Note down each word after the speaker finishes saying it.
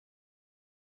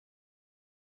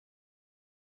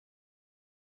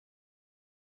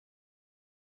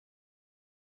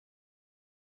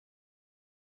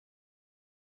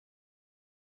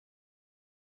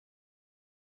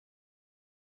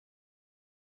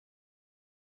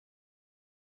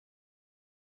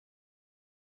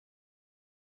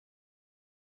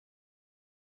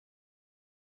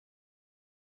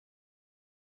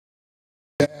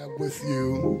have with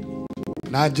you.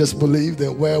 And I just believe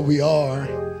that where we are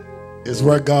is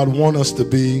where God wants us to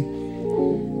be,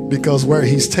 because where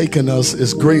he's taken us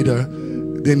is greater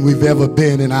than we've ever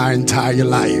been in our entire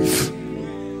life.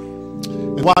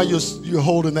 And while you're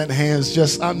holding that hands,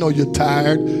 just, I know you're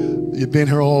tired. You've been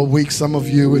here all week, some of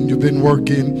you, and you've been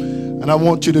working. And I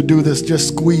want you to do this. Just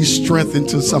squeeze strength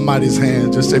into somebody's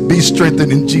hand. Just say, be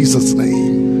strengthened in Jesus'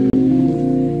 name.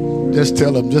 Just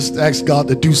tell them, just ask God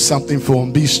to do something for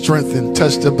them. Be strengthened.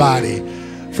 Touch their body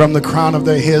from the crown of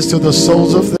their heads to the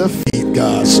soles of their feet,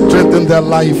 God. Strengthen their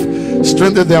life.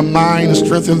 Strengthen their mind.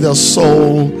 Strengthen their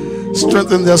soul.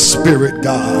 Strengthen their spirit,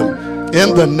 God.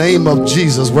 In the name of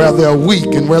Jesus, where they're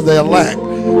weak and where they're lack,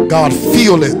 God,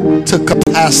 fill it to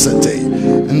capacity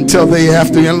until they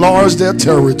have to enlarge their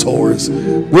territories.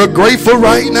 We're grateful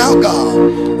right now,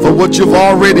 God, for what you've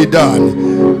already done.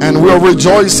 And we're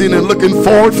rejoicing and looking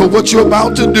forward for what you're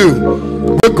about to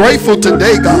do. We're grateful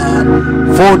today, God,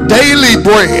 for daily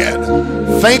bread.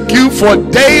 Thank you for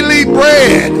daily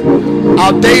bread,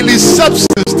 our daily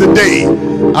substance today,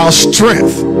 our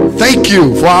strength. Thank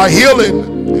you for our healing.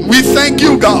 We thank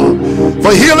you, God,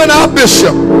 for healing our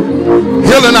bishop,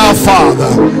 healing our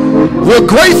father. We're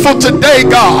grateful today,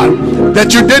 God,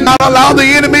 that you did not allow the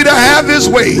enemy to have his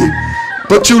way,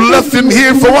 but you left him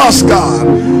here for us, God,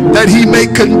 that he may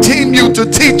continue to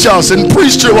teach us and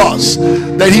preach to us,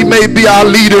 that he may be our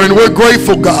leader. And we're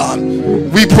grateful, God.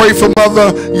 We pray for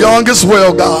Mother Young as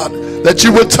well, God, that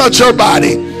you would touch her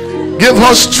body. Give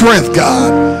her strength,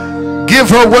 God. Give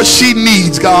her what she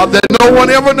needs, God, that no one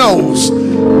ever knows.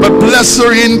 But bless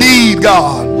her indeed,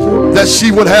 God, that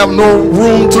she would have no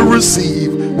room to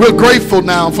receive. We're grateful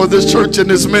now for this church and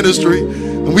this ministry.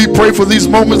 And we pray for these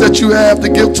moments that you have to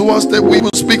give to us, that we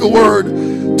will speak a word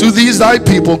to these thy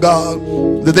people, God,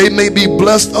 that they may be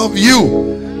blessed of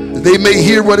you, that they may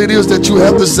hear what it is that you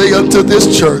have to say unto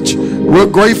this church. We're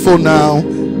grateful now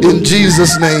in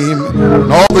Jesus' name.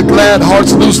 And all the glad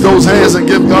hearts, loose those hands and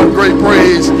give God great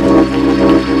praise.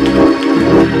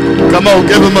 Come on,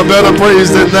 give him a better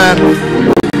praise than that.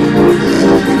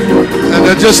 And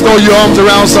then just throw your arms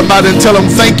around somebody and tell them,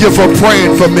 thank you for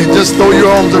praying for me. Just throw your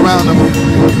arms around them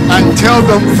and tell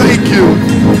them, thank you.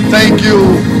 Thank you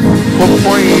for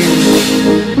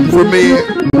praying for me.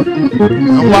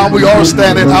 And while we are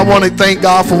standing, I want to thank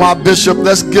God for my bishop.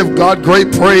 Let's give God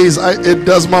great praise. It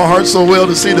does my heart so well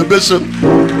to see the bishop,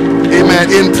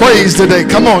 amen, in praise today.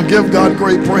 Come on, give God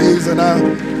great praise. And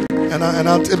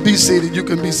I'll be seated. You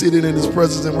can be seated in his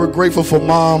presence. And we're grateful for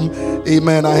Mom.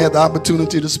 Amen. I had the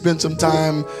opportunity to spend some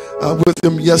time with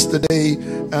him yesterday.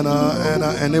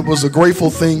 And it was a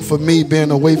grateful thing for me being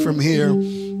away from here,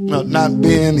 not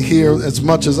being here as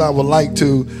much as I would like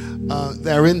to.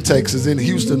 They're in Texas, in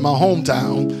Houston, my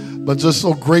hometown. But just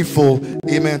so grateful,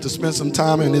 amen, to spend some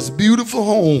time in his beautiful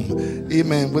home,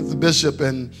 amen, with the bishop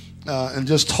and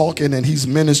just talking, and he's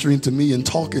ministering to me and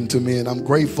talking to me, and I'm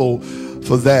grateful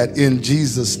for that in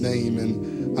Jesus' name.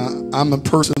 And I'm a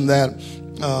person that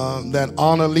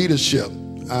honor leadership.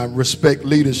 I respect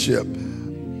leadership.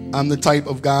 I'm the type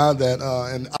of guy that,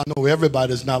 and I know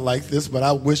everybody's not like this, but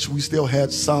I wish we still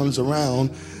had sons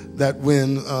around that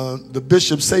when the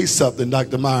bishop says something,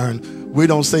 Dr. Myron, we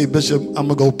don't say, Bishop, I'm going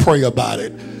to go pray about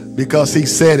it. Because he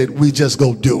said it, we just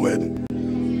go do it.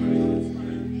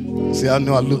 See, I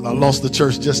know I lost the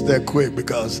church just that quick,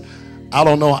 because I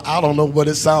don't know what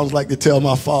it sounds like to tell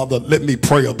my father, let me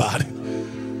pray about it.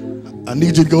 I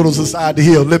need you to go to the side of the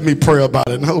hill, let me pray about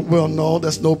it. No, well, no,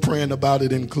 there's no praying about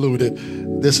it included.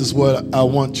 This is what I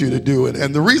want you to do.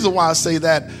 And the reason why I say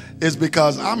that is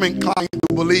because I'm inclined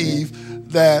to believe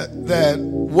that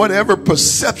whatever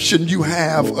perception you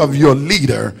have of your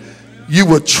leader, you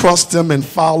would trust him and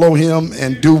follow him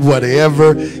and do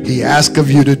whatever he asks of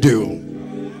you to do.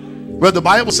 Well, the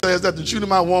Bible says that the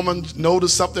Shunammite woman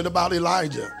noticed something about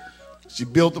Elijah. She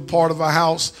built a part of her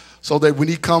house so that when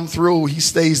he come through, he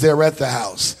stays there at the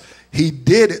house. He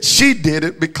did it. She did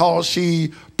it because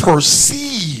she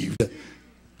perceived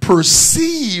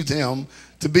him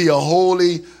to be a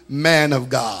holy man of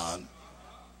God.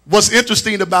 What's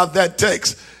interesting about that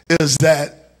text is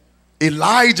that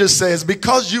Elijah says,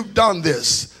 because you've done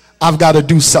this, I've got to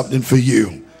do something for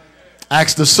you.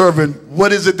 Ask the servant,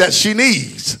 what is it that she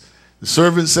needs? The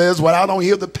servant says, well, I don't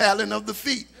hear the paddling of the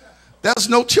feet. There's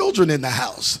no children in the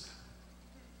house.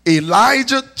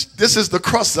 Elijah, this is the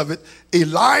crux of it.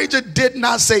 Elijah did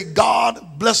not say,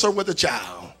 God, bless her with a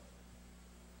child.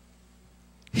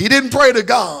 He didn't pray to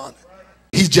God.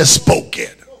 He just spoke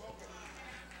it.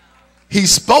 He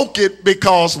spoke it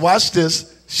because, watch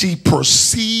this, she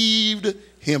perceived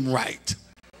him right.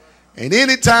 And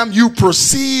anytime you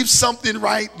perceive something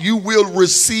right, you will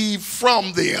receive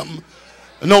from them,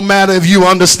 no matter if you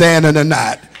understand it or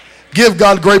not. Give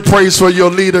God great praise for your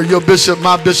leader, your bishop,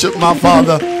 my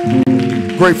father.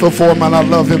 Grateful for him, and I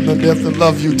love him to death, and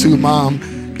love you too, Mom,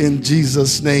 in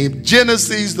Jesus' name.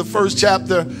 Genesis, the first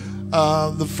chapter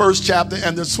and the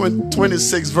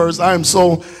 26th verse. I am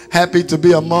so happy to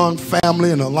be among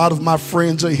family, and a lot of my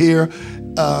friends are here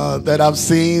that I've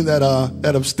seen, that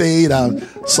have stayed. I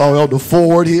saw Elder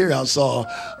Ford here. I saw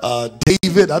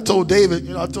David. I told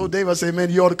David, I said,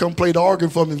 man, you ought to come play the organ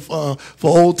for me for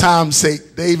old time's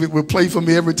sake. David would play for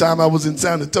me every time I was in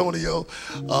San Antonio,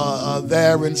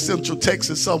 there in Central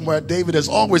Texas somewhere. David has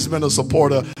always been a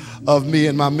supporter of me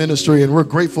and my ministry, and we're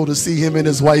grateful to see him and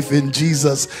his wife in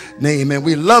Jesus' name. And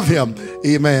we love him.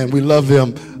 Amen. We love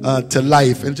him to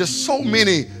life. And just so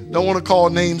many, don't want to call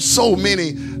names, so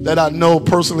many that I know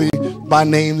personally by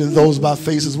name and those by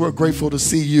faces. We're grateful to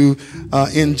see you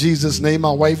in Jesus' name.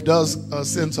 My wife does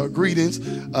send her greetings,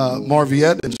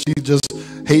 Marviette, and she just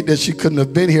hate that she couldn't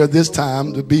have been here this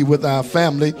time to be with our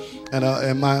family.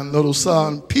 And my little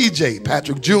son, PJ,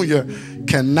 Patrick Jr.,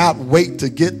 cannot wait to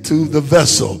get to the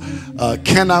vessel.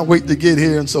 Cannot wait to get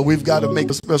here. And so we've got to make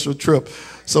a special trip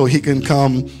so he can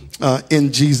come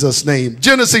in Jesus' name.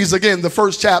 Genesis, again, the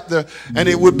first chapter, and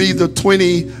it would be the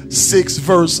 26th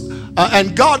verse.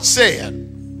 And God said,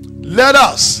 let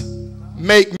us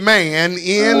make man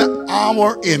in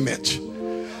our image,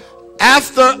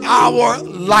 after our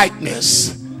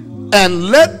likeness, and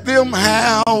let them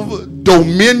have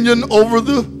dominion over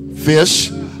the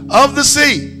fish of the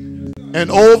sea,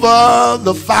 and over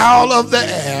the fowl of the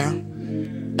air,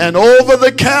 and over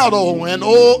the cattle, and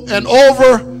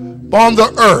over on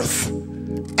the earth,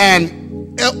 and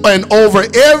over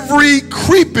every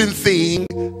creeping thing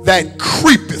that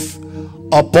creepeth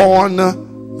upon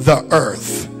the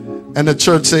earth. And the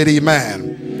church said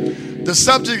amen. The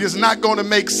subject is not going to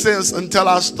make sense until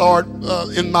I start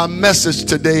in my message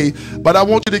today, but I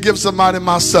want you to give somebody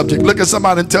my subject. Look at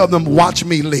somebody and tell them, watch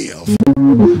me live.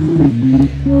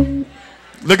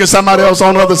 Look at somebody else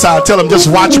on the other side. Tell them, just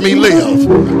watch me live.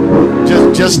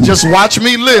 Just watch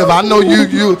me live. I know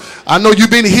you've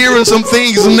been hearing some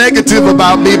things negative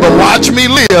about me, but watch me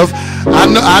live.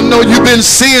 I know you've been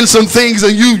seeing some things,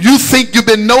 and you think you've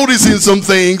been noticing some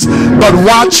things, but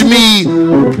watch me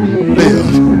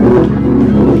live.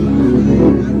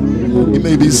 You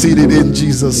may be seated in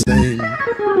Jesus' name.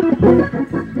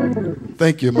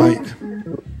 Thank you, Mike.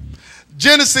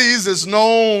 Genesis is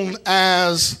known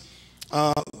as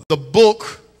the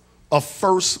book of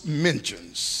first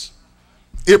mentions.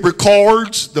 It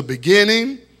records the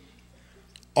beginning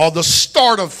or the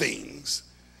start of things.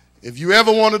 If you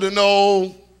ever wanted to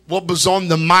know what was on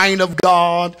the mind of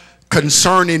God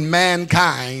concerning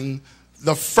mankind,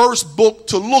 the first book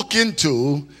to look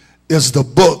into is the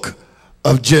book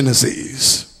of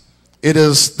Genesis. It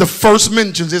is the first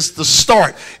mentions. It's the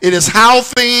start. It is how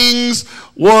things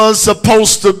was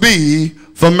supposed to be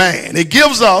for man. It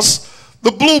gives us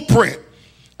the blueprint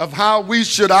of how we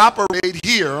should operate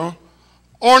here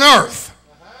on earth.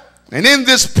 And in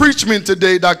this preachment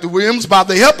today, Dr. Williams, by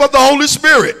the help of the Holy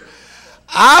Spirit,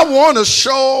 I want to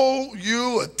show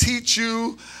you or teach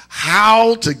you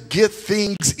how to get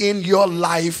things in your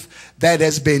life that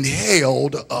has been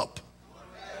held up.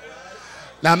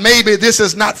 Now, maybe this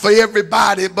is not for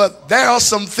everybody, but there are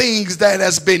some things that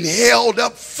has been held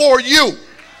up for you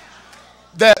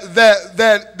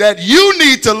that you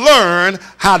need to learn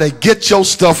how to get your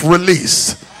stuff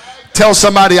released. Tell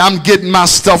somebody, I'm getting my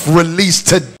stuff released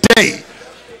today.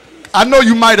 I know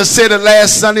you might have said it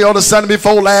last Sunday or the Sunday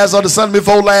before last or the Sunday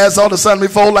before last or the Sunday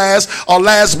before last or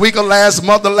last week or last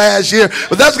month or last year.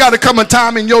 But there's got to come a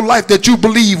time in your life that you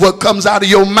believe what comes out of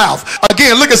your mouth.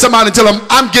 Again, look at somebody and tell them,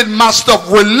 I'm getting my stuff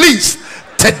released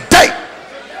today.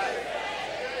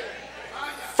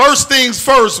 First things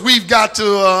first, we've got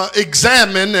to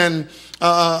examine and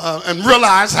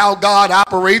realize how God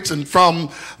operates, and from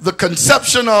the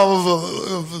conception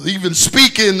of even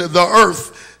speaking the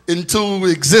earth into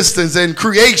existence and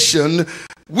creation,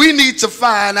 we need to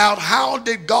find out, how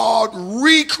did God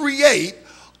recreate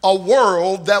a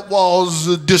world that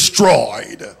was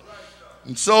destroyed?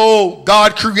 And so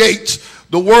God creates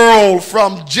the world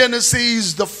from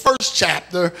Genesis, the first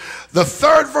chapter, the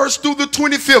 3rd verse through the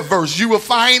 25th verse. You will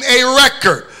find a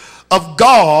record of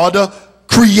God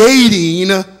creating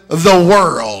the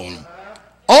world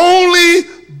only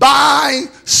by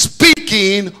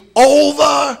speaking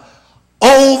over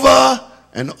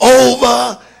and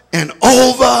over and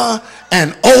over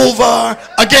and over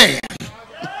again.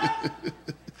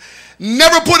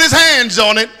 Never put his hands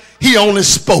on it. He only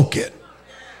spoke it.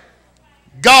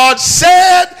 God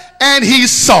said and he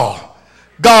saw.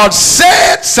 God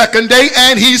said second day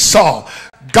and he saw.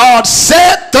 God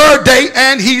said third day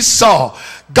and he saw.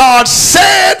 God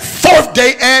said fourth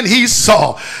day and he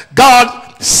saw.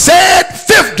 God said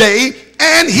fifth day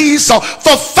and he saw.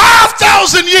 For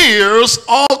 5,000 years,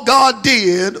 all God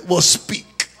did was speak.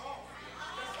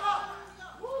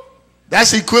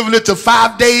 That's equivalent to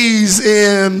 5 days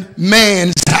in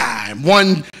man's time.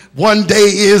 One day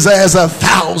is as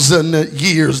 1,000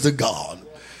 years to God.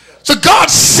 So God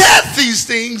said these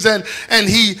things, and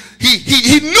he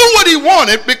knew what he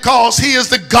wanted because he is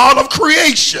the God of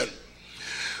creation.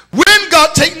 When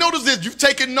God, take note of this, you've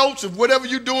taken notes of whatever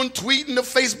you're doing, tweeting to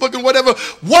Facebook and whatever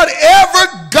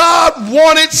God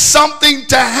wanted something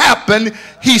to happen,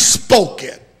 he spoke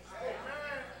it.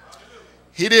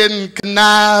 He didn't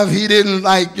connive. He didn't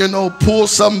pull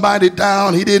somebody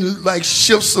down. He didn't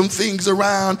shift some things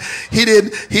around. He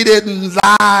didn't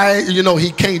lie.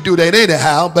 He can't do that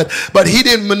anyhow, but he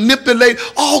didn't manipulate.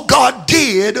 All God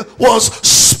did was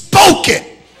spoke it.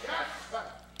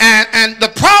 And the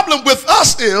problem with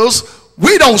us is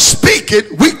we don't speak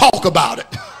it, we talk about it.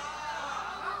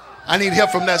 I need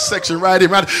help from that section right here.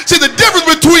 See, the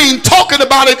difference between talking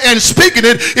about it and speaking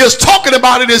it is talking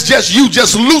about it is just you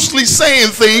just loosely saying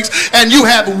things and you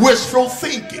have wishful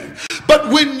thinking. But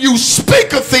when you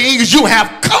speak of things, you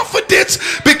have confidence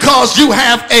because you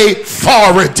have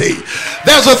authority.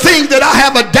 There's a thing that I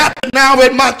have adapted now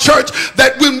in my church,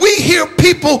 that when we hear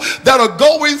people that are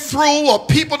going through, or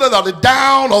people that are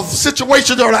down, or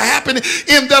situations that are happening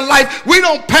in their life, we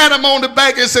don't pat them on the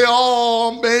back and say,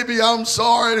 oh, baby, I'm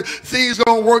sorry, things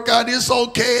gonna work out, it's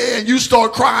okay, and you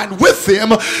start crying with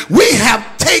them. We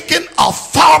have taken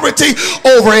authority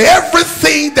over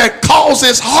everything that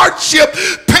causes hardship,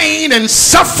 pain, and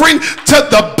suffering to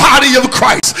the body of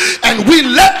Christ, and we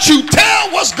let you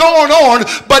tell what's going on,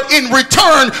 but in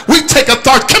return we take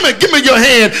authority. Come here, give me your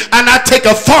hand. And I take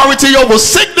authority over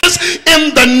sickness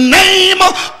in the name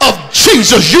of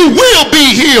Jesus. You will be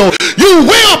healed, you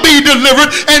will be delivered,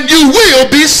 and you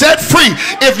will be set free.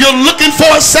 If you're looking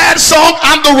for a sad song,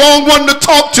 I'm the wrong one to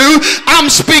talk to. I'm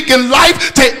speaking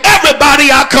life to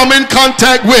everybody I come in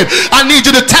contact with. I need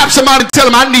you to tap somebody and tell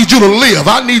them, I need you to live.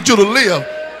 I need you to live.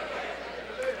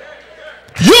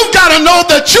 You've got to know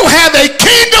that you have a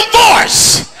kingdom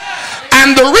voice.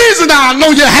 And the reason I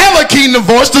know you have a kingdom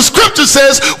voice, the scripture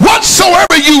says,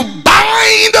 whatsoever you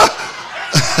bind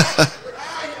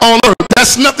on earth,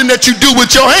 that's nothing that you do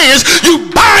with your hands, you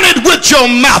bind it with your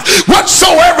mouth.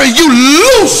 Whatsoever you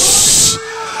loose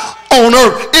on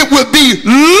earth, it will be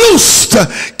loosed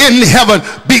in heaven,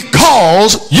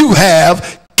 because you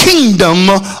have kingdom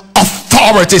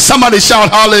authority. Somebody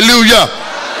shout hallelujah.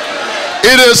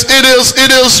 It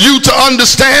is you to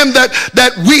understand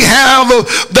that we have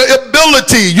the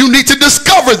ability. You need to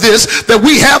discover this, that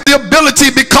we have the ability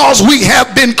because we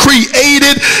have been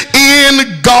created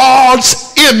in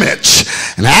God's image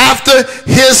and after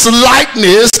his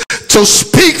likeness to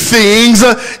speak things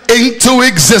into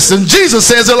existence. Jesus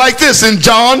says it like this in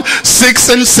John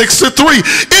 6:6-3.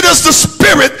 It is the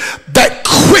spirit that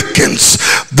quickens,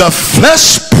 the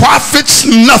flesh profits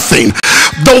nothing.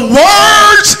 The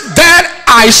words that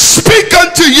I speak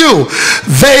unto you,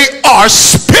 they are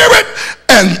spirit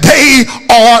and they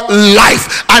are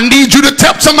life. I need you to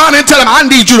tell somebody and tell them, I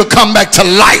need you to come back to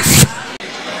life.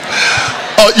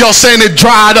 Y'all saying it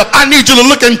dried up. I need you to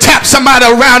look and tap somebody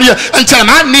around you and tell them,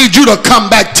 I need you to come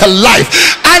back to life.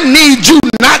 I need you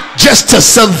not just to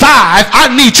survive, I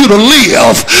need you to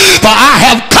live. For I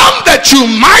have come that you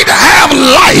might have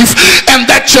life, and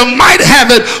that you might have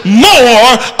it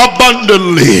more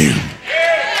abundantly.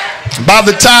 By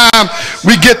the time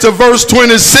we get to verse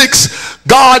 26,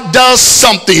 God does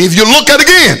something. If you look at it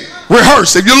again,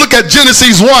 rehearse. If you look at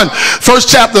Genesis 1, first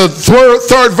chapter,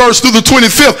 third verse through the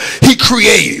 25th, he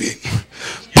created.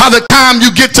 By the time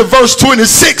you get to verse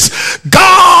 26,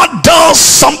 God does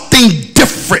something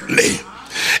differently.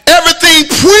 Everything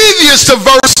previous to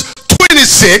verse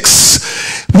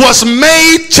 26 was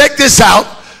made, check this out,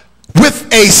 with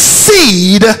a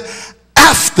seed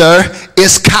after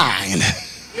its kind.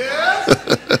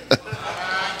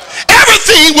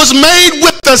 Everything was made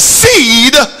with the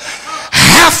seed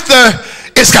after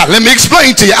it's got. Let me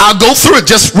explain to you. I'll go through it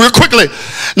just real quickly.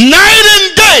 Night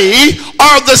and day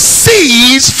are the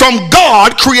seeds from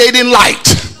God creating light.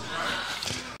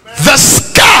 The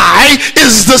sky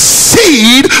is the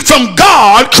seed from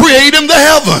God creating the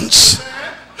heavens.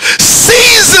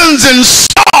 Seasons and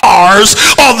stars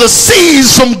are the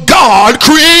seeds from God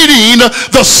creating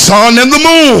the sun and the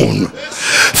moon.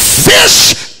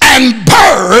 Fish and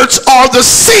birds are are the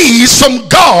seeds from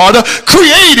God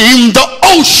creating the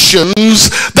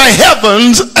oceans, the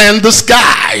heavens, and the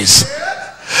skies.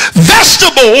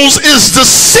 Vegetables is the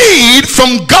seed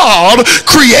from God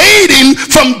creating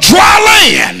from dry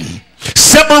land,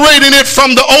 separating it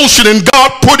from the ocean, and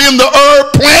God put in the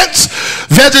herb, plants,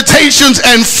 vegetations,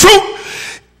 and fruit.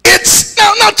 It's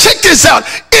now check this out.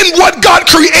 In what God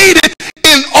created,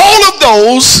 in all of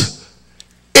those,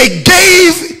 it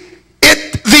gave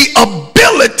it the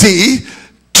ability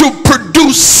to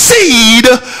produce seed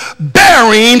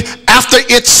bearing after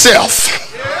itself.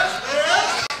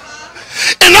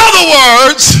 In other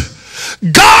words,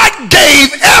 God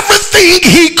gave everything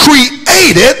he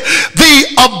created the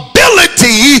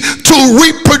ability to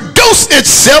reproduce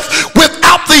itself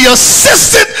without the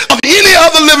assistance of any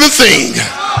other living thing.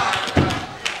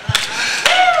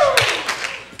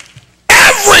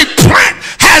 Every plant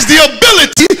has the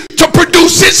ability to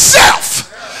produce itself.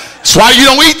 That's why you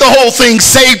don't eat the whole thing,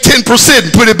 save 10%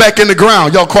 and put it back in the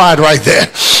ground. Y'all quiet right there.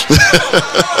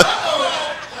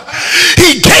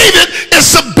 He gave it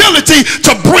its ability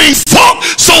to bring forth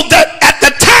so that at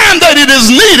the time that it is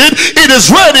needed, it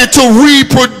is ready to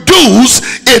reproduce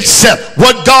itself.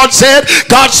 What God said,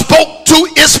 God spoke to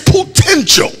its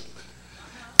potential.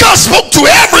 God spoke to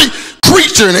every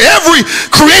creature and every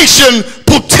creation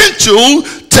potential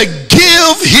to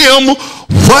give him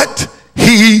what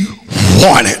he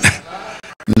wanted.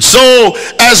 And so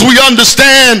as we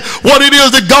understand what it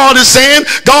is that God is saying,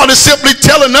 God is simply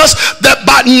telling us that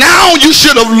by now you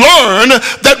should have learned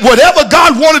that whatever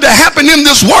God wanted to happen in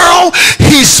this world,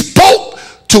 he spoke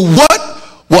to what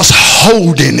was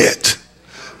holding it.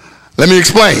 Let me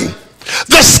explain.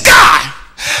 The sky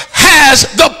has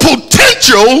the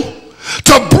potential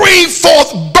to bring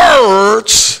forth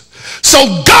birds. So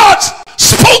God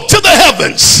spoke to the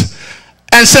heavens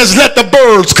and says, let the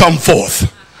birds come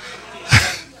forth.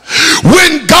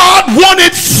 When God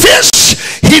wanted fish,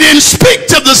 he didn't speak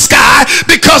to the sky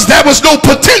because there was no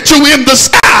potential in the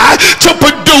sky to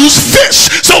produce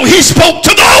fish. So he spoke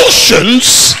to the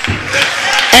oceans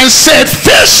and said,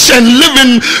 fish and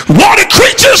living water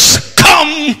creatures,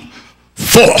 come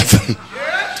forth.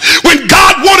 When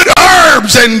God wanted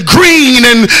herbs and green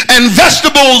and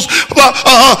vegetables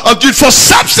for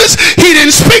substance, he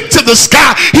didn't speak to the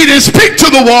sky. He didn't speak to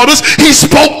the waters. He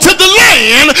spoke to the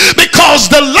land because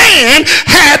the land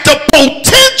had the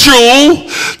potential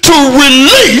to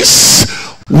release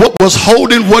what was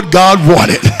holding what God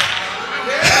wanted.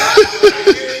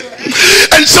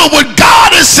 And so what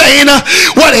God is saying,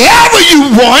 whatever you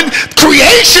want,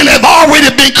 creation has already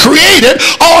been created.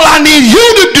 All I need you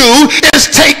to do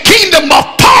is take kingdom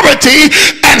authority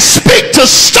and speak to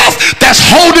stuff that's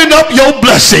holding up your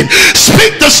blessing.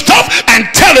 Speak to stuff and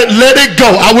tell it, let it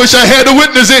go. I wish I had a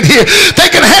witness in here.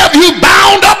 They can have you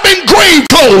bound up in grave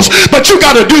clothes, but you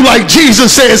got to do like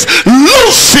Jesus says,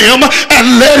 loose him and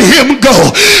let him go.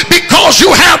 Because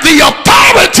you have the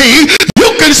authority,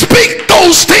 you can speak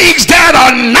those things that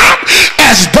are not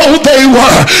as though they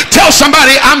were. Tell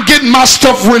somebody, I'm getting my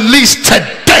stuff released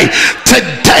today.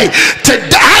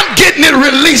 I'm getting it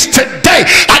released today.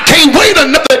 I can't wait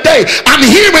another day. I'm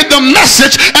hearing the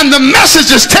message, and the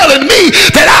message is telling me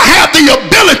that I have the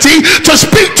ability to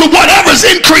speak to whatever's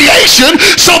in creation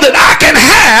so that I can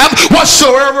have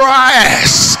whatsoever I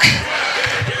ask.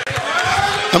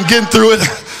 I'm getting through it.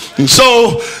 And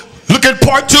so look at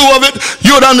part 2 of it.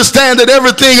 You would understand that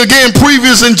everything, again,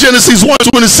 previous in Genesis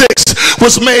 1:26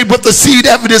 was made with the seed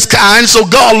after this kind. So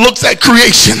God looks at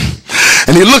creation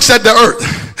and he looks at the earth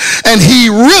and he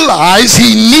realized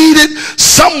he needed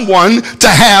someone to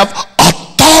have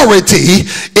authority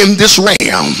in this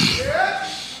realm.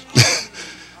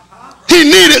 He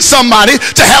needed somebody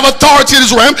to have authority in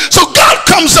this realm. So God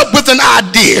comes up with an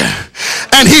idea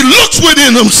and he looks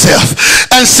within himself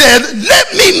and said, let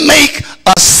me make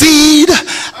a seed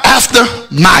after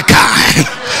my kind.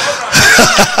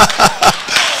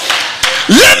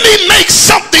 Let me make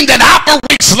something that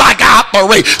operates like I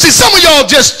operate. See, some of y'all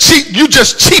just cheap. You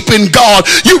just cheapen God.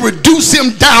 You reduce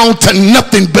him down to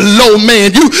nothing below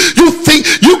man. You think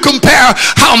you compare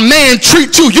how man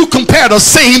treats you. You compare the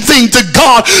same thing to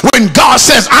God when God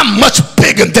says, I'm much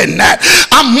bigger than that.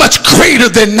 I'm much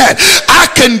greater than that. I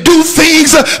can do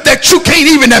things that you can't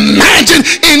even imagine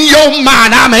in your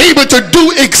mind. I'm able to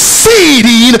do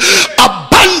exceeding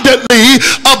abundantly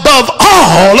above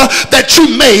all that you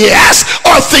may ask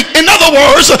or think. In other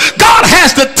words, God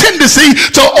has the tendency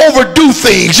to overdo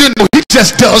things. You know, he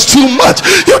just does too much.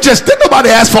 Didn't nobody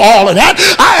ask for all of that.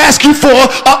 I asked you for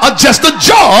just a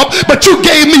job, but you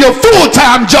gave me a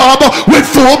full-time job with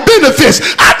full benefits.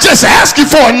 I just asked you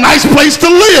for a nice place to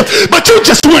live, but you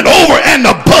just went over and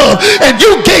above and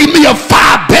you gave me a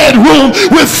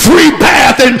with 3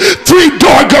 baths and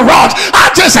 3-door garage. I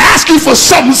just ask you for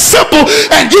something simple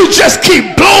and you just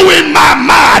keep blowing my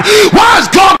mind. Why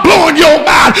is God blowing your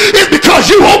mind? It's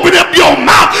because you opened up your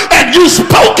mouth and you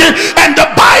spoke it, and the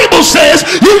Bible says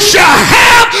you shall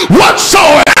have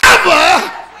whatsoever.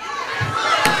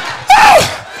 Oh.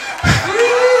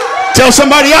 Tell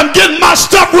somebody, I'm getting my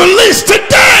stuff released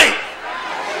today.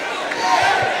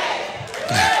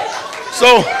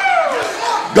 So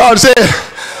God said,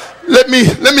 let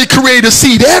me create a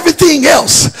seed. Everything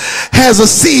else has a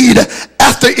seed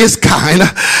after its kind.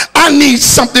 I need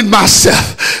something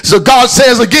myself. So God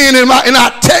says again in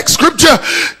our text scripture,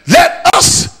 let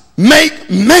us make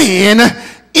man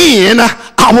in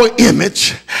our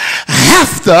image,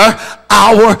 after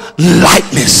our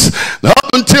likeness. Now,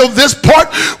 up until this part,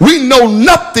 we know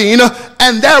nothing,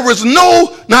 and there is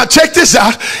no, now check this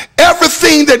out,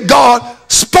 everything that God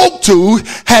spoke to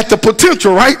had the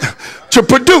potential, right, to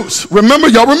produce. Remember,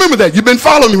 y'all remember that. You've been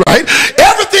following me, right?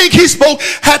 Everything he spoke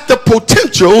had the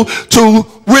potential to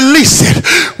release it.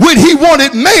 When he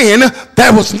wanted man,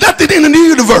 there was nothing in the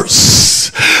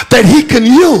universe that he can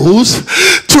use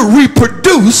to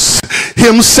reproduce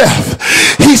himself.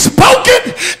 He spoke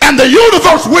it, and the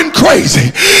universe went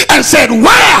crazy and said,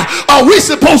 where are we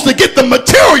supposed to get the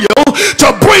material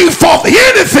to bring forth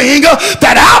anything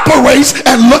that operates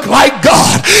and look like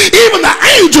God? Even the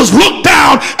angels looked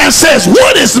down and says,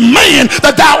 what is man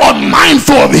that thou art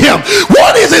mindful of him?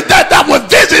 What is it that thou art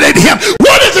visited him?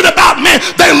 What is it about man?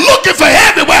 They're looking for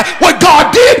everywhere. What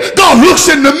God did, God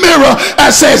looks in the mirror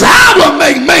and says, I will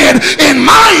make man in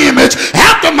my image,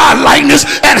 after my likeness,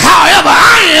 and however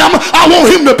I am, I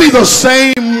want him to be the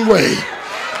same way.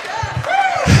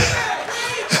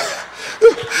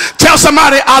 Tell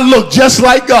somebody, I look just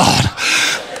like God.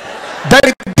 That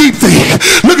is a deep thing.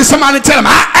 Look at somebody and tell them,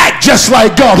 I act just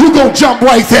like God. Who gonna jump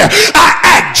right there? I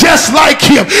act just like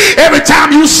him. Every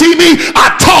time you see me,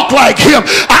 I talk like him.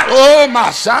 I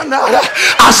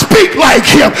speak like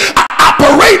him. I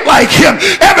operate like him.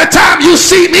 Every time you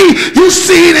see me, you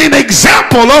see an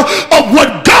example of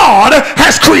what God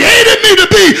has created me to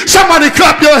be. Somebody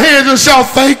clap your hands and shout,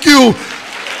 thank you,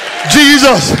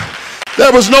 Jesus.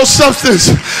 There was no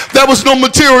substance, there was no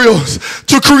materials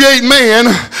to create man.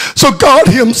 So God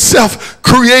himself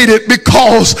created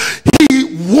because he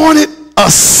wanted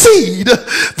a seed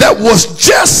that was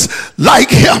just like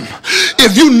him.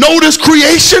 If you notice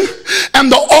creation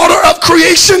and the order of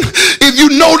creation, if you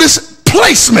notice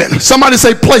placement, somebody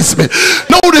say placement.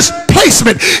 Notice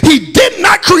placement. He did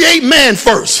not create man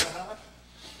first.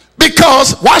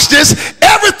 Because, watch this,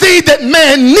 everything that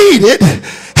man needed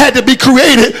had to be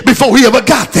created before he ever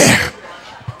got there.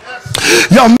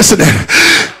 Y'all missing that?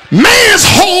 Man's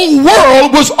whole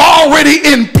world was already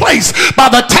in place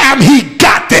by the time he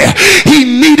got there. He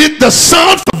needed the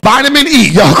sun for vitamin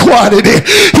E. Y'all quiet it.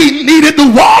 He needed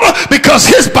the water because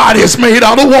his body is made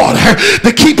out of water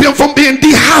to keep him from being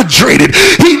dehydrated.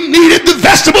 He needed the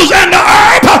vegetables and the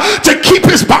herb to keep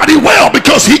his body well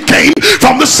because he came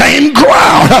from the same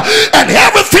ground. And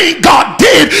everything God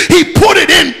did, he put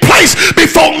it in place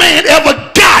before man ever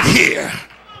got here.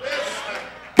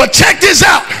 But check this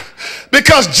out.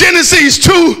 Because Genesis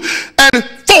 2 and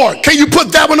 4, can you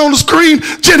put that one on the screen?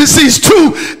 Genesis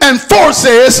 2 and 4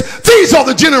 says, these are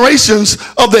the generations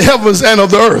of the heavens and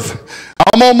of the earth.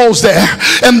 I'm almost there.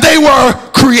 And they were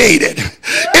created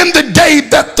in the day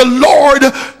that the Lord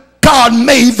God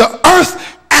made the earth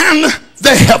and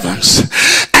the heavens.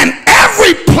 And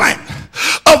every plant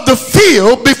of the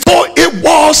field before it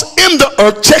was in the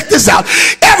earth. Check this out.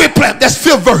 Every plant, that's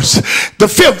fifth verse. The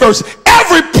fifth verse.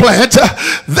 Every plant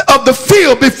of the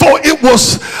field before it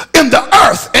was in the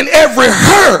earth, and every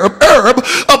herb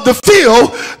of the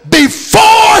field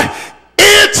before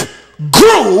it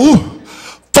grew,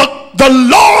 for the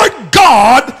Lord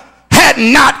God had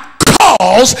not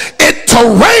caused it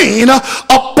to rain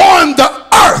upon the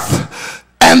earth,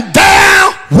 and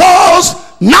there was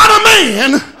not a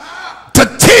man to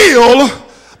till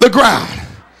the ground.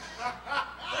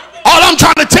 All I'm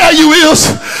trying to tell you is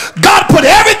God put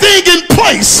everything in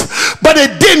place, but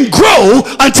it didn't grow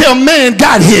until man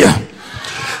got here.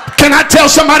 Can I tell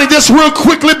somebody this real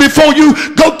quickly before you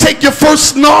go take your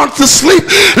first snore to sleep?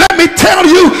 Let me tell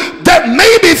you that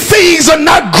maybe things are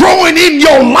not growing in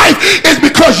your life is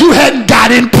because you hadn't got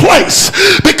in place.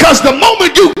 Because the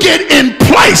moment you get in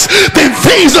place, then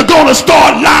things are going to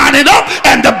start lining up,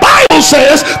 and the Bible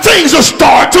says things will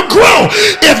start to grow.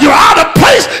 If you're out of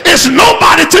place, it's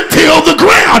nobody to till the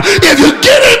ground. If you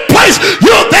get in place,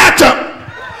 you're there to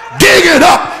dig it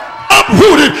up,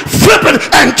 uproot it, flip it,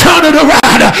 and turn it around.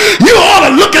 You ought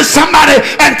to look at somebody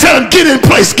and tell them, them, get in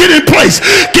place, get in place,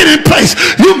 get in place.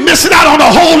 You missing out on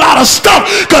a whole lot of stuff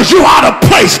because you out of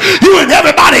place. You in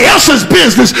everybody else's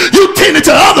business. You tending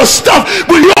to other stuff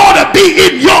when you ought to be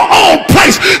in your own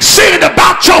place, seeing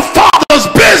about your Father's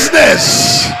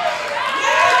business.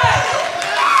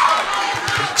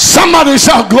 Somebody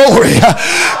shout glory.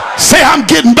 Say, I'm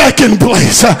getting back in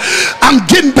place. I'm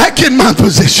getting back in my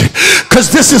position,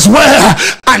 because this is where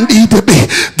I need to be.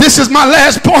 This is my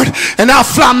last point, and I'll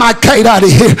fly my kite out of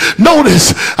here.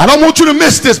 Notice, I don't want you to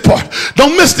miss this part.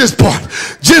 Don't miss this part.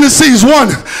 Genesis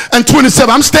 1:27.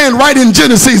 I'm staying right in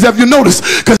Genesis, if you notice,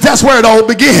 because that's where it all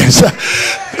begins.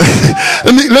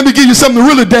 Let me give you something to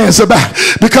really dance about,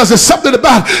 because there's something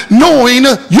about knowing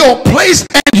your place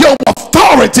and your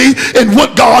authority in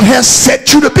what God has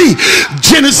set you to be.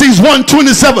 Genesis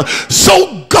 1:27.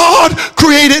 So God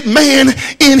created man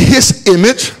in his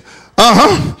image.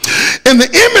 In the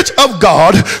image of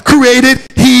God created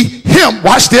he him.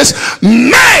 Watch this.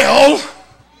 Male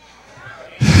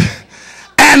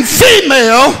and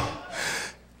female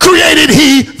created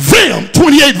he them.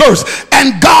 28th verse.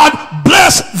 And God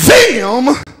blessed them,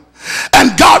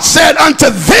 and God said unto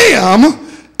them,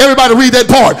 everybody read that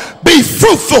part, be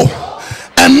fruitful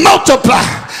and multiply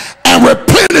and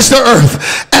replenish the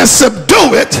earth and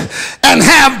subdue it and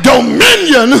have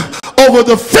dominion over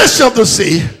the fish of the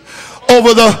sea,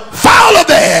 over the fowl of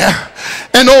the air,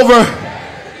 and over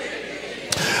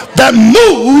that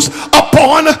moves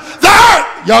upon the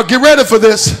earth. Y'all get ready for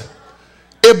this.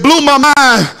 It blew my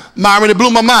mind, Myron. It blew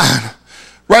my mind.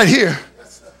 Right here.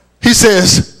 He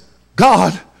says,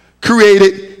 God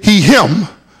created he him,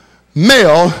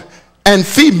 male and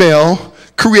female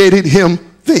created him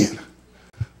then.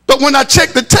 But when I check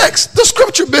the text, the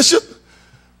scripture, Bishop,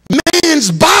 man's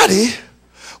body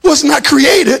was not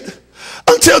created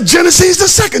until Genesis, the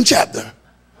 2nd chapter.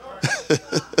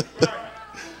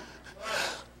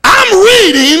 I'm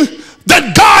reading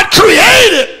that God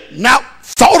created, not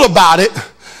thought about it,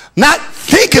 not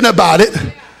thinking about it.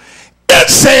 It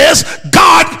says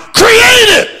God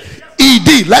created.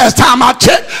 ED, last time I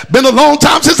checked, been a long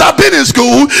time since I've been in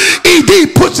school.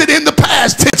 ED puts it in the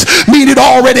past tense, meaning it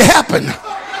already happened.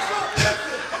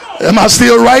 Am I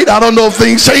still right? I don't know if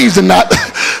things changed or not.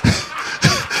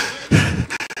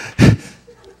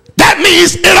 That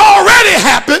means it already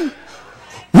happened.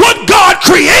 What God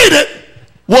created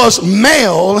was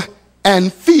male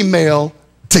and female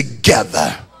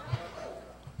together.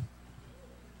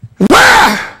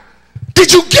 Where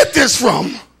did you get this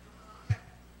from?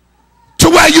 To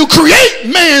where you create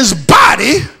man's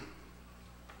body,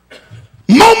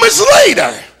 moments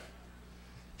later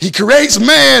he creates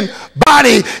man's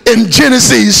body in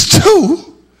Genesis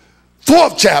 2,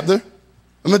 4th chapter, 2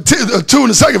 in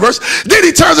the 2nd verse. Then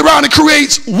he turns around and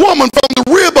creates woman from the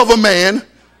rib of a man,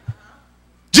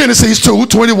 Genesis 2,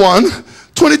 21,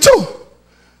 22.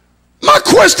 My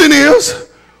question is,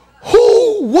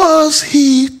 who was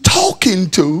he talking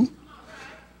to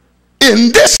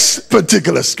in this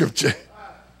particular scripture?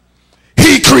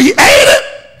 He created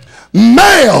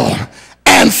male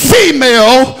and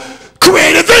female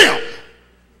created them.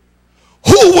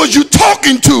 Who was you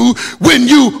talking to when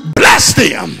you blessed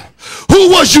them?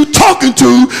 Who was you talking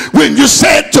to when you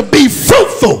said to be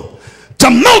fruitful, to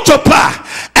multiply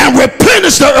and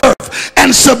replenish the earth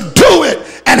and subdue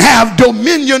it and have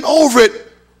dominion over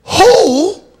it?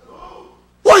 Who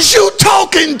was you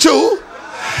talking to?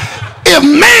 If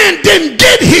man didn't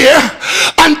get here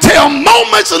until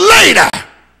moments later,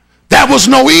 there was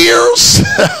no ears,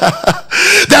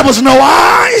 there was no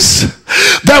eyes,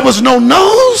 there was no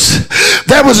nose,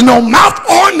 there was no mouth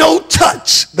or no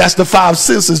touch. That's the 5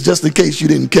 senses, just in case you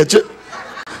didn't catch it.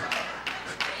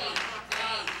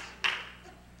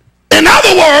 In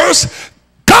other words,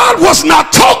 God was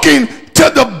not talking to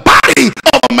the body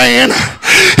of a man.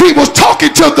 He was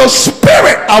talking to the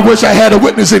spirit. I wish I had a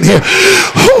witness in here.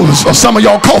 So some of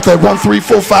y'all caught that. 1, 3,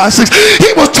 4, 5, 6.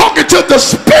 He was talking to the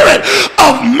spirit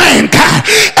of mankind.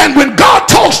 And when God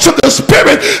talks to the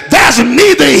spirit, there's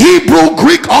neither Hebrew,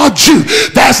 Greek, or Jew.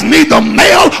 There's neither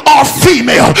male or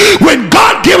female. When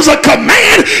God gives a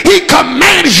command, he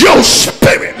commands your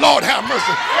spirit. Lord have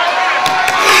mercy.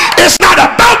 It's not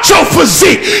about your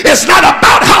physique. It's not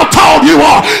about how tall you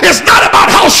are. It's not about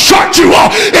how short you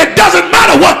are. It doesn't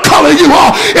matter what color you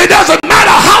are. It doesn't matter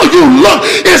how you look.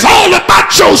 It's all about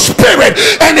your spirit.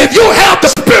 And if you have the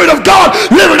Spirit of God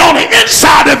living on the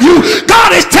inside of you,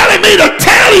 God is telling me to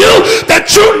tell you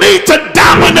that you need to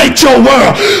dominate your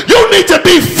world. You need to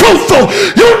be fruitful.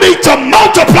 You need to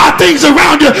multiply things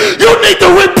around you. You need to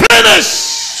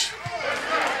replenish.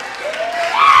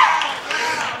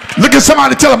 Look at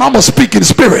somebody, tell them, I'm going to speak in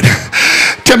spirit.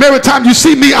 Tell me, every time you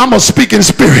see me, I'm a speaking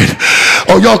spirit.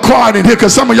 Oh, y'all quiet in here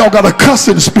because some of y'all got a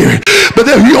cussing spirit. But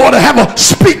then you ought to have a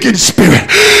speaking spirit.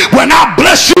 When I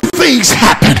bless you, things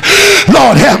happen.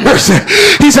 Lord have mercy.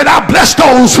 He said, I bless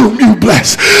those whom you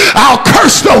bless. I'll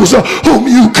curse those whom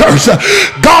you curse.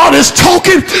 God is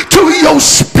talking to your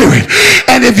spirit.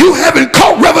 And if you haven't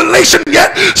caught revelation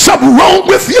yet, something wrong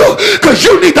with you, because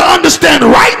you need to understand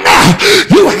right now,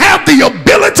 you have the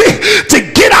ability to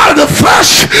get out of the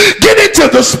flesh, get into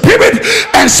the spirit,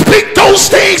 and speak those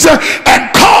things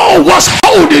and call what's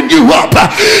holding you up.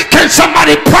 Can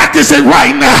somebody practice it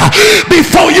right now?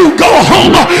 Before you go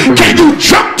home, can you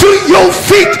jump to your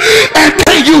feet and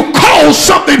can you call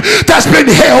something that's been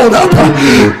held up?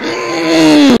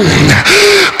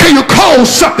 Can you call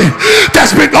something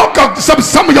that's been,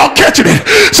 some of y'all catching it,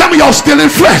 some of y'all still in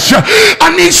flesh.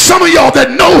 I need some of y'all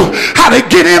that know how to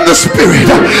get in the spirit.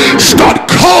 Start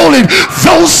calling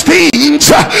those things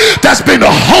that's been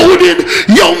holding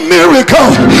your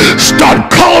miracle.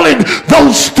 Start calling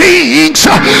those things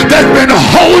that's been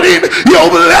holding your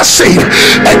blessing.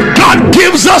 And God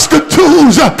gives us the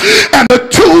tools, and the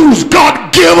tools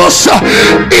God gives us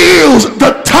is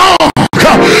the tongue.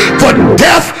 For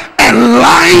death and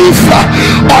life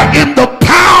are in the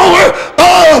power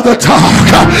of the tongue,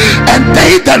 and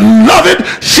they that love it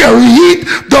shall eat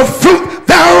the fruit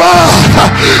thereof,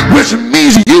 which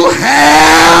means you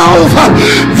have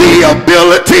the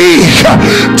ability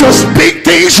to speak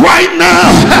things right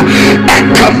now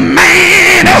and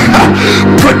command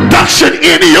production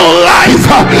in your life.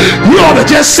 You ought to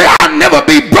just say, I'll never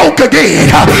be broke again.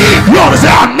 You ought to say,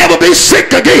 I'll never be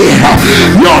sick again.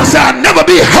 You ought to say, I'll never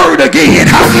be hurt again.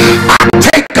 I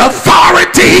take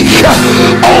authority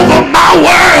over my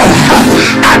world.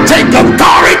 I take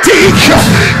authority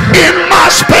in my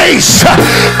space.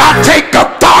 I take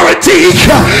authority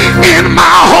in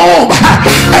my home.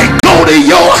 And go to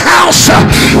your house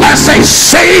and say,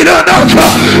 Satan,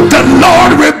 the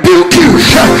Lord rebuke you.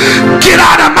 Get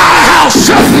out of my house.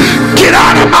 Get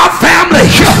out of my family.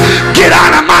 Get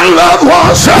out of my loved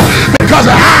ones, because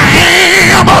I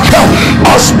am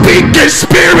a speaking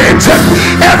spirit.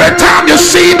 Every time you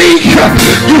see me,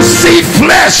 you see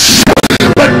flesh.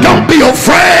 But don't be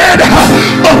afraid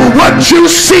of what you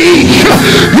see.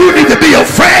 You need to be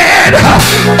afraid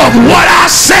of what I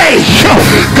say,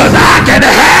 because I can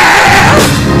have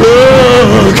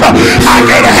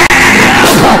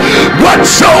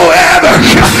whatsoever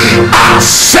I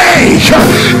say.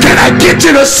 Can I get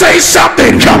you to say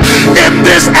something in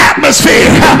this atmosphere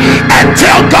and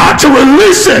tell God to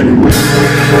release it?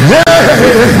 Yeah.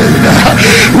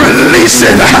 Release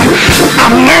it.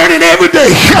 I'm learning every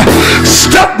day.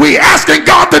 Stuff we asking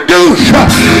God to do,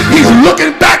 he's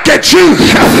looking back at you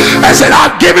and said,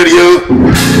 I've given you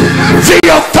the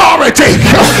authority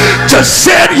to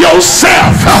set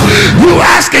yourself. You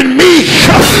asking me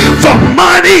for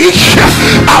money,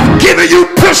 I've given you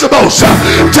principles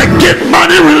to get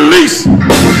money released.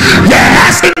 You're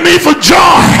asking me for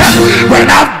joy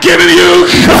when I've given you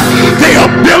the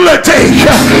ability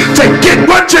to get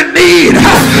what you need.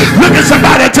 Look at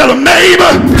somebody and tell them,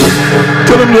 neighbor,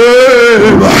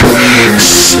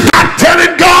 stop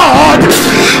telling God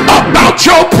about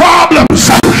your problems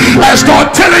and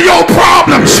start telling your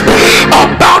problems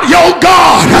about your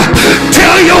God.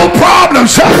 Tell your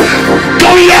problems,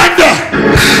 go yonder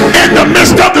in the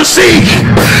midst of the sea.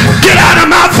 Get out of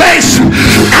my face.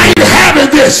 I ain't having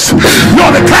this. You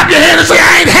ought to clap your hands and say,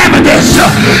 I ain't having this.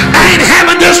 I ain't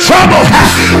having this trouble.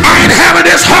 I ain't having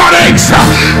this heartaches.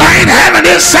 I ain't having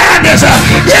this sadness.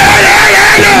 Yeah.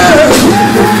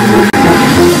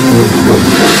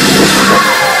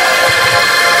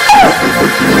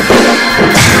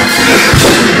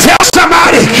 Tell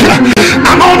somebody,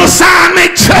 I'm on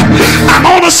assignment. I'm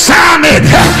on assignment.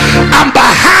 I'm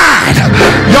behind.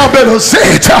 Y'all better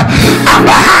say it. I'm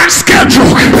behind schedule.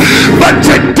 But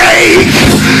today,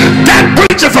 that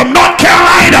preacher from North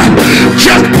Carolina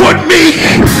just put me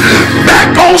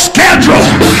back on schedule.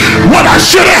 What I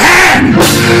should have had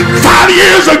 5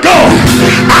 years ago.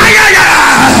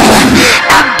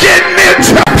 I'm getting it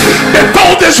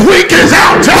before this week is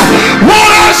out. What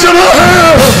I should have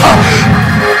had.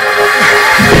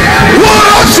 What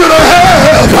I should have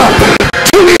had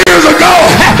 2 years ago.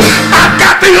 I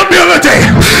got the ability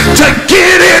to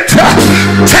get it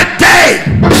today.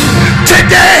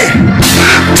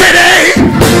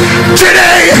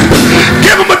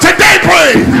 Give him a today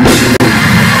praise.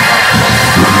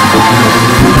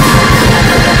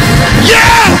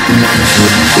 Yeah.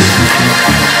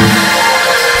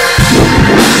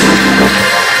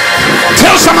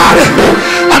 Tell somebody,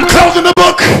 I'm closing the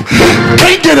book.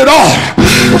 Can't get it all.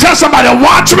 Tell somebody,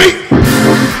 watch me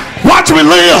watch me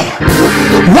live.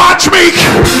 Watch me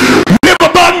live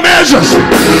above measures.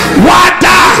 Why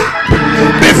die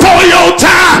before your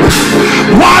time?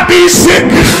 Why be sick?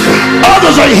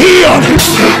 Others are healed.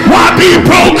 Why be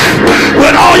broke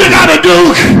when all you gotta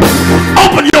do,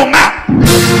 open your mouth.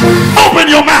 Open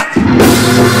your mouth.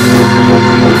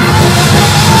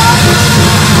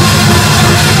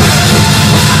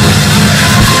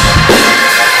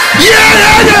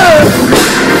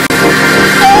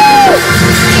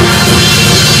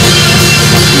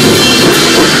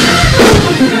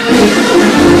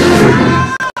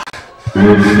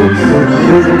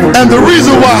 And the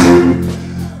reason why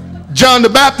John the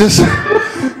Baptist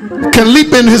can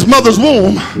leap in his mother's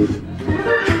womb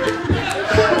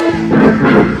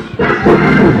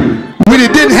when he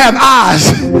didn't have eyes,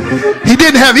 he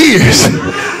didn't have ears,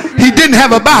 he didn't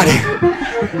have a body.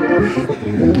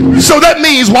 So that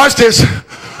means, watch this,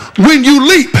 when you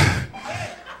leap,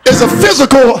 it's a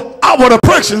physical outward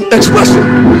expression.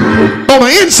 On the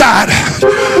inside,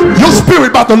 your spirit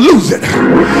about to lose it.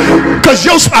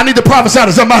 Because I need to prophesy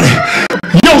to somebody.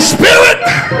 Your spirit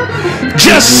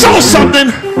just saw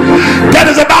something that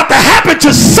is about to happen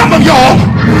to some of y'all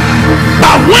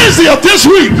by Wednesday of this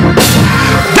week.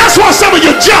 That's why some of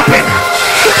you jumping.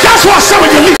 That's why some of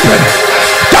you leaping.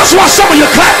 That's why some of you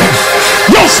clapping.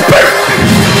 Your spirit,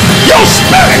 your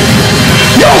spirit,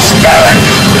 your spirit,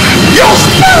 your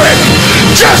spirit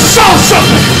just saw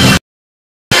something.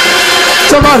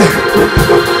 Somebody,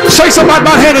 shake somebody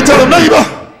by the hand and tell them, neighbor,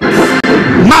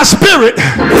 my spirit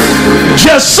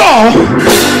just saw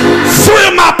 3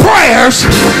 of my prayers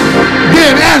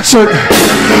being answered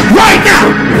right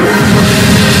now.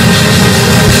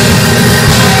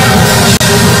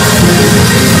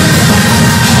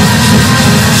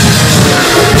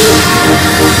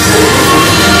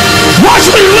 Watch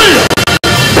me live.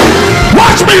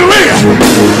 Watch me live.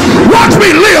 Watch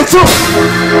me live through.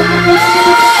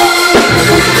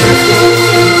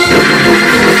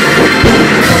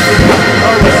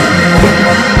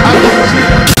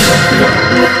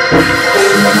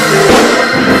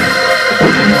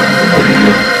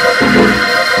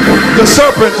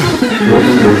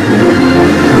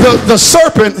 The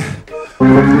serpent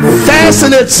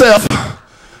fastened itself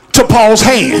to Paul's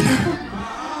hand.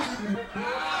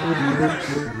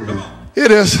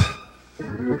 It is.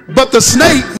 But the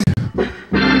snake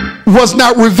was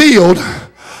not revealed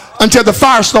until the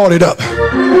fire started up.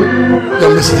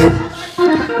 Don't listen.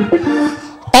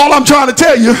 All I'm trying to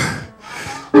tell you,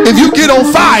 if you get on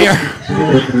fire,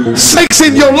 snakes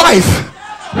in your life.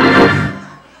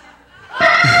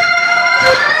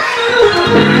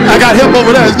 I got help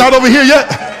over there. It's not over here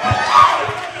yet.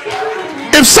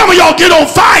 If some of y'all get on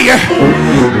fire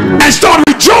and start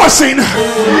rejoicing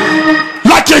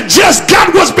like you just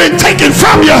got what's been taken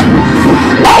from you,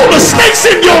 all the snakes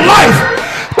in your life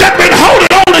that been holding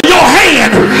on to your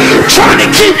hand, trying to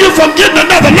keep you from getting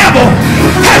another level,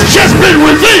 has just been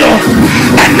revealed.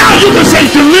 And now you can say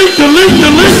delete, delete,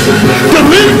 delete,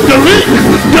 delete, delete,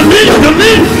 delete,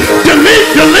 delete, delete,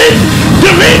 delete,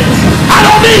 delete. I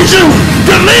don't need you.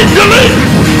 Delete, delete.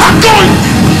 I'm going.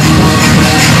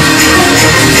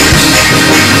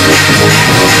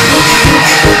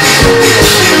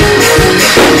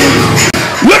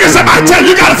 Look at somebody, tell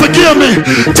you gotta forgive me.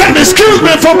 Tell me, excuse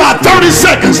me for about 30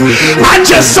 seconds. I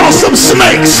just saw some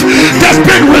snakes that's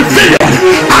been revealed.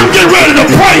 I'm getting ready to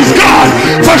praise God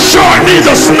for showing me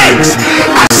the snakes.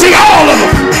 I see all of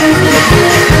them.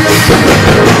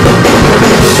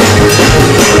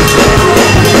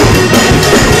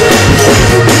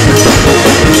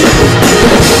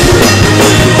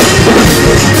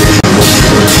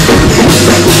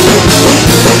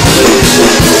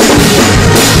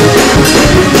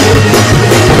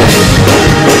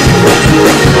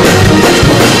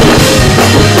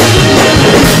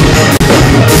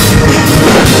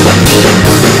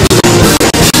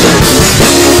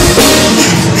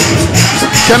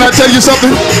 Can I tell you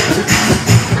something?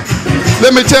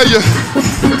 Let me tell you.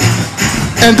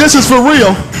 And this is for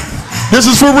real. This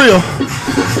is for real.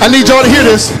 I need y'all to hear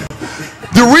this.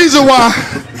 The reason why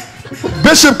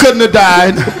Bishop couldn't have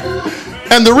died,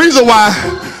 and the reason why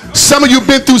some of you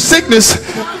been through sickness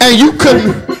and you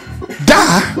couldn't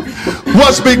die,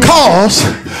 was because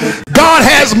God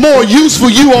has more use for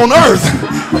you on earth.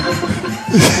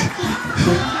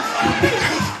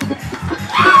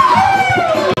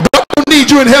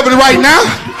 You in heaven right now.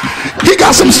 He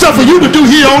got some stuff for you to do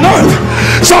here on earth.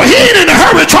 So he ain't in a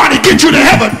hurry trying to get you to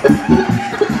heaven.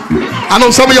 I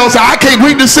know some of y'all say, I can't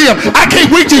wait to see him. I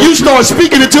can't wait till you start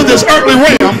speaking into this earthly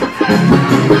realm.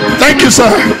 Thank you,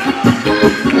 sir.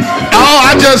 Oh,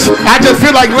 I just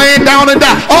feel like laying down and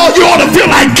die. Oh, you ought to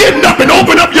feel like getting up and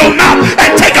open up your mouth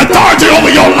and take authority over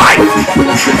your life.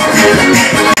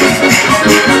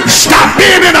 Stop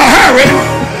being in a hurry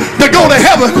to go to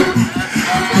heaven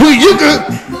where you can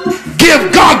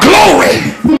give God glory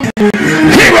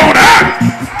here on earth.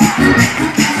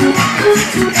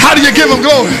 How do you give him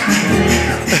glory?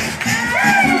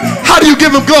 How do you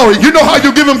give him glory? You know how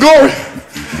you give him glory?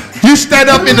 You stand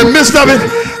up in the midst of it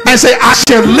and say, I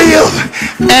shall live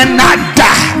and not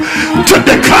die to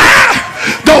declare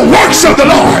the works of the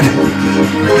Lord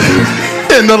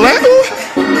in the land.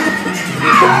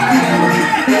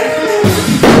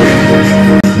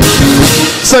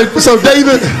 So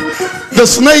David, the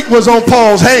snake was on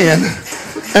Paul's hand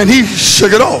and he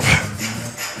shook it off.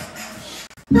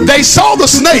 They saw the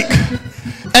snake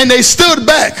and they stood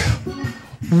back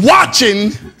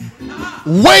watching,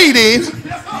 waiting.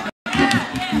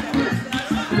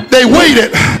 They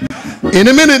waited. In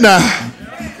a minute now.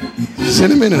 Just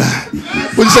in a minute now.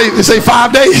 What do you say? They say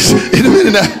 5 days. In a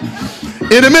minute now.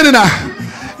 In a minute now.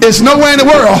 It's nowhere in the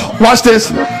world. Watch this.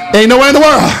 Ain't nowhere in the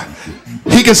world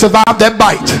he can survive that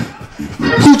bite.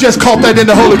 Who just caught that in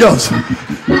the Holy Ghost?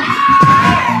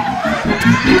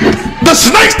 The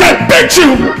snakes that bit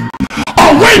you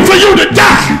are waiting for you to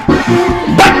die.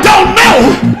 But don't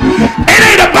know it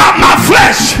ain't about my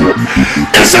flesh.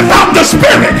 It's about the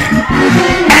spirit.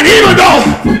 And even though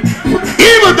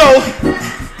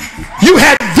you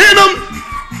had venom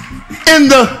in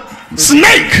the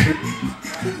snake,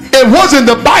 it wasn't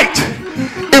the bite,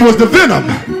 it was the venom.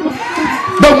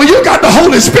 But when you got the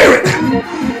Holy Spirit,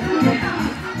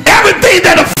 everything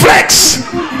that afflicts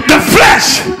the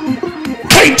flesh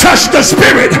can't touch the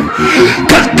spirit,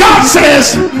 because God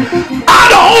says, I'm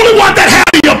the only one that has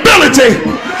the ability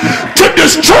to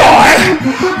destroy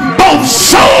both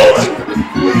soul.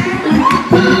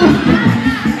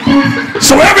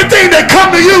 So everything that come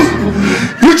to you,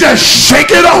 you just shake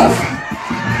it off.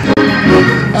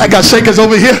 I got shakers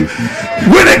over here.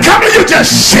 When it come to you,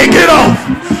 just shake it off.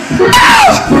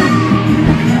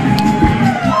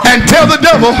 And tell the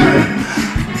devil,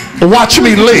 watch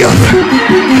me live.